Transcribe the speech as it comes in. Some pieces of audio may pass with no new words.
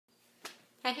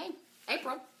Hey,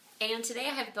 April. And today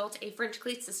I have built a French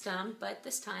cleat system, but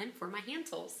this time for my hand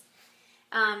tools.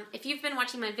 If you've been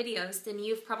watching my videos, then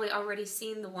you've probably already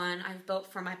seen the one I've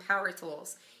built for my power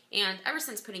tools. And ever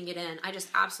since putting it in, I just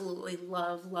absolutely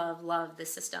love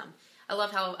this system. I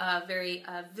love how very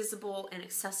visible and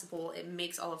accessible it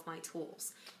makes all of my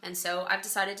tools. And so I've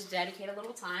decided to dedicate a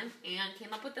little time and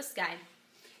came up with this guide.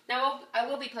 Now I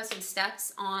will be posting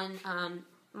steps on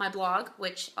my blog,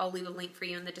 which I'll leave a link for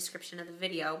you in the description of the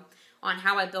video, on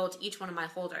how I built each one of my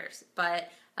holders. But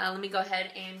let me go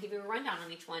ahead and give you a rundown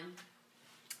on each one.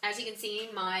 As you can see,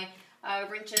 my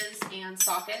wrenches and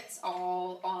sockets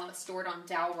all stored on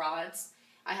dowel rods.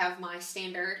 I have my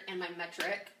standard and my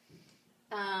metric.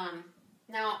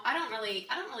 Now I don't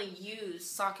really use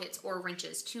sockets or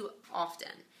wrenches too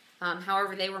often.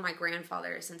 However, they were my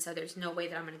grandfather's, and so there's no way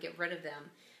that I'm going to get rid of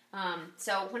them.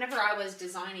 So whenever I was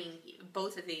designing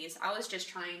both of these, I was just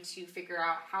trying to figure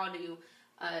out how to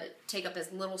take up as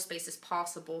little space as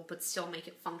possible, but still make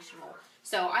it functional.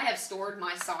 So I have stored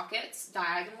my sockets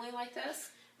diagonally like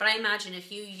this, but I imagine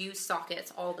if you use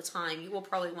sockets all the time, you will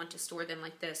probably want to store them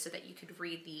like this so that you could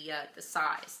read the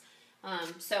size.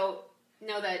 So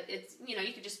know that it's, you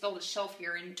could just build a shelf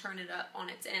here and turn it up on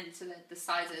its end so that the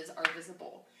sizes are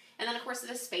visible. And then, of course,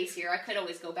 this space here, I could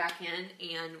always go back in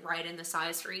and write in the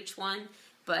size for each one,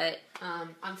 but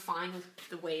I'm fine with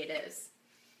the way it is.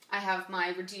 I have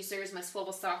my reducers, my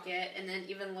swivel socket, and then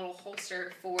even a little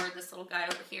holster for this little guy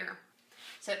over here.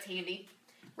 So it's handy.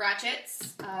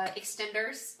 Ratchets,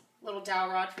 extenders, little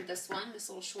dowel rod for this one, this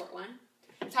little short one.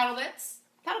 Paddle bits.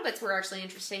 Paddle bits were actually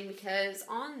interesting because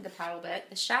on the paddle bit,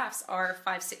 the shafts are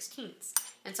 5/16.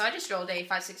 And so I just drilled a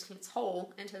 5/16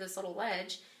 hole into this little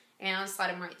ledge and slide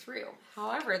them right through.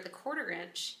 However, the 1/4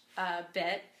 inch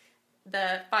bit,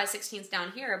 the 5/16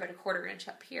 down here, but a 1/4 inch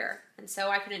up here. And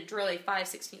so I couldn't drill a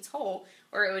 5/16 hole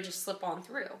or it would just slip on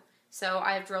through. So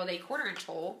I have drilled a 1/4 inch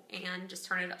hole and just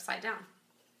turn it upside down.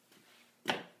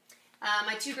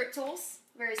 My 2 grip tools,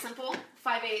 very simple.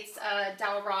 5/8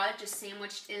 dowel rod just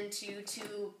sandwiched into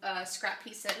 2 scrap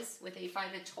pieces with a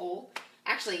 5-inch hole.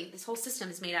 Actually, this whole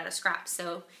system is made out of scrap,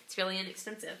 so it's really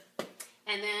inexpensive.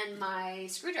 And then my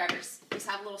screwdrivers just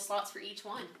have little slots for each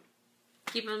one.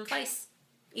 Keep them in place.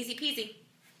 Easy peasy.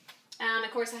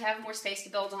 Of course, I have more space to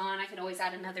build on. I can always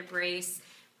add another brace.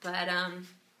 But,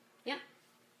 yeah,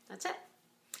 that's it.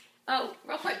 Oh,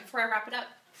 real quick before I wrap it up.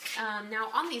 Now,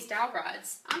 on these dowel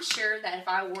rods, I'm sure that if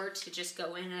I were to just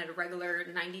go in at a regular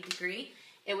 90-degree,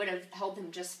 it would have held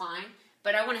them just fine.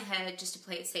 But I went ahead just to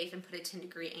play it safe and put a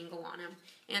 10-degree angle on them.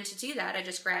 And to do that, I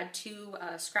just grabbed 2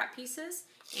 scrap pieces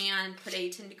and put a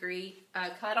 10-degree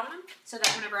cut on them so that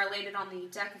whenever I laid it on the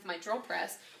deck of my drill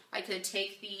press, I could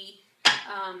take the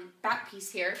back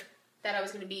piece here that I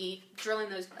was going to be drilling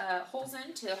those holes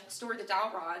in to store the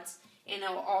dowel rods, and it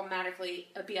will automatically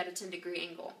be at a 10-degree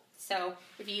angle. So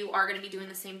if you are going to be doing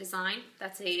the same design,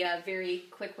 that's a very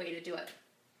quick way to do it.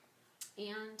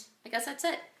 And I guess that's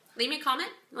it. Leave me a comment,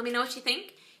 let me know what you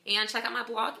think, and check out my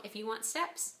blog if you want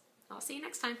steps. I'll see you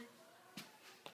next time.